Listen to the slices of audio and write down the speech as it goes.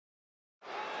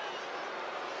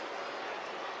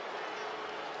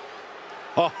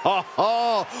Ho, ho,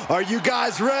 ho. Are you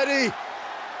guys ready?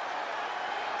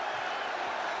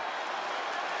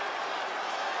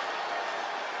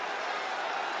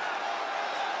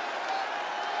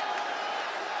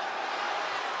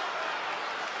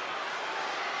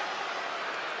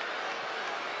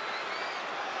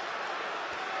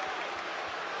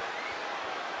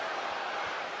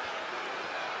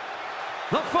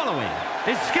 The following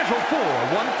is scheduled for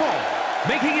one fall,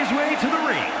 making his way to the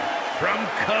ring from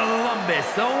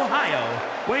Columbus, Ohio,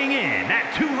 weighing in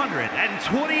at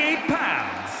 228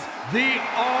 pounds, the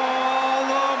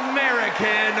All-American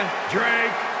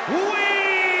Drake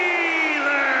Wheeler.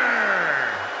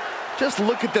 Just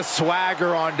look at the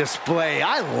swagger on display.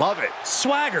 I love it.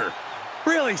 Swagger?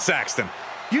 Really, Saxton?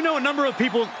 You know a number of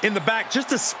people in the back just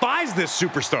despise this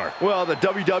superstar. Well, the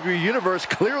WWE Universe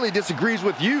clearly disagrees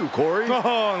with you, Corey.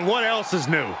 Oh, and what else is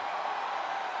new?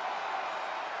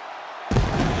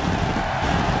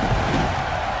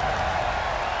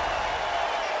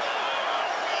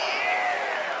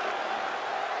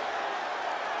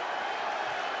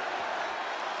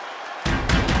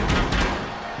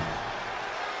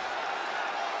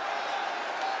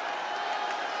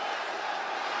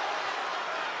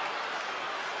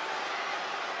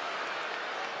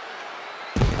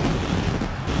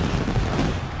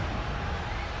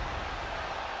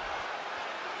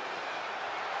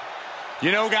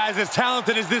 You know, guys, as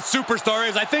talented as this superstar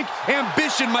is, I think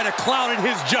ambition might have clouded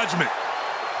his judgment.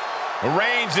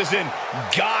 Reigns is in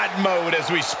God mode as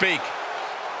we speak.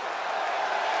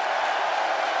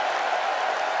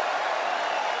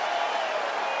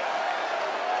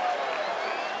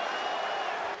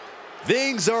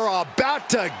 Things are about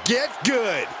to get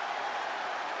good.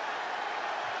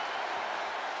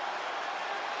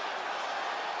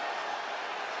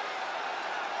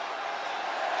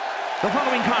 The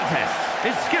following contest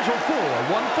is scheduled for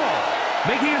one fall,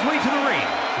 making his way to the ring,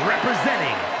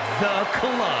 representing the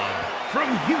club from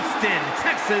Houston,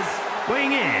 Texas,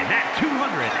 weighing in at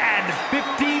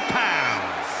 250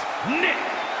 pounds, Nick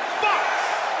Fox.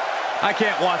 I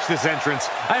can't watch this entrance.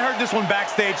 I heard this one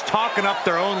backstage talking up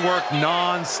their own work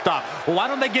non-stop. Well, why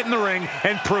don't they get in the ring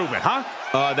and prove it, huh?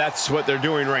 That's what they're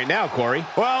doing right now, Corey.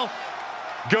 Well,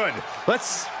 good.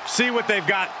 Let's see what they've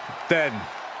got then.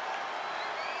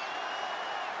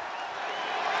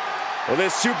 Well,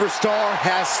 this superstar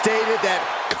has stated that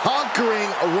conquering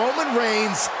Roman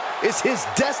Reigns is his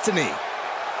destiny.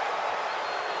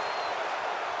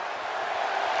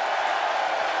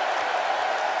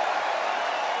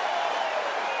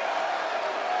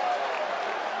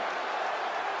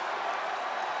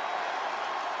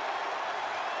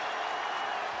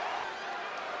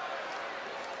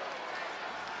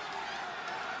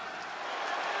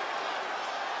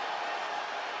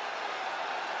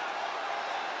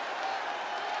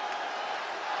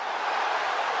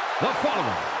 The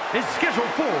following is scheduled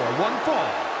for one fall,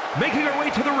 making her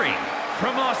way to the ring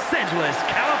from Los Angeles,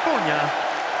 California,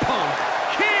 Punk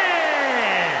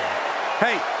Kid.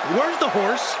 Hey, where's the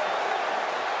horse?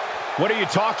 What are you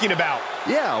talking about?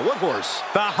 Yeah, what horse?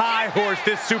 The high horse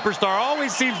this superstar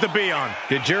always seems to be on.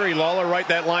 Did Jerry Lawler write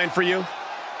that line for you?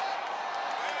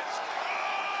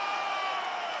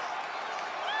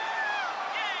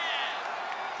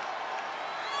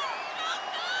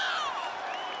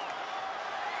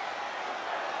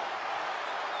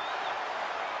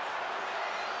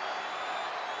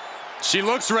 She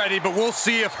looks ready, but we'll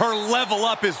see if her level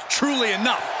up is truly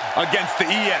enough against the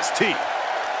EST.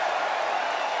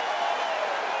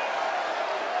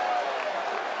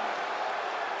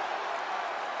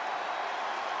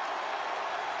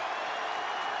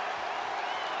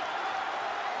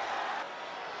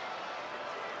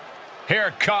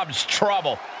 Here comes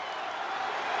trouble.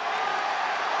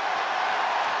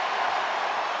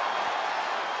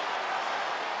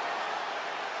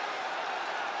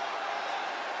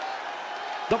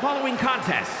 The following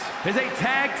contest is a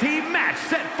tag team match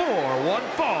set for one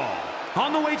fall.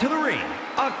 On the way to the ring,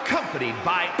 accompanied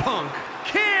by Punk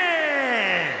Kid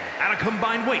at a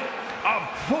combined weight of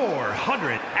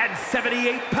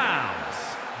 478 pounds.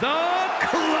 The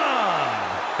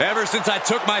Club. Ever since I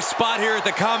took my spot here at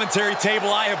the commentary table,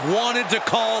 I have wanted to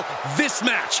call this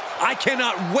match. I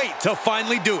cannot wait to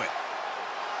finally do it.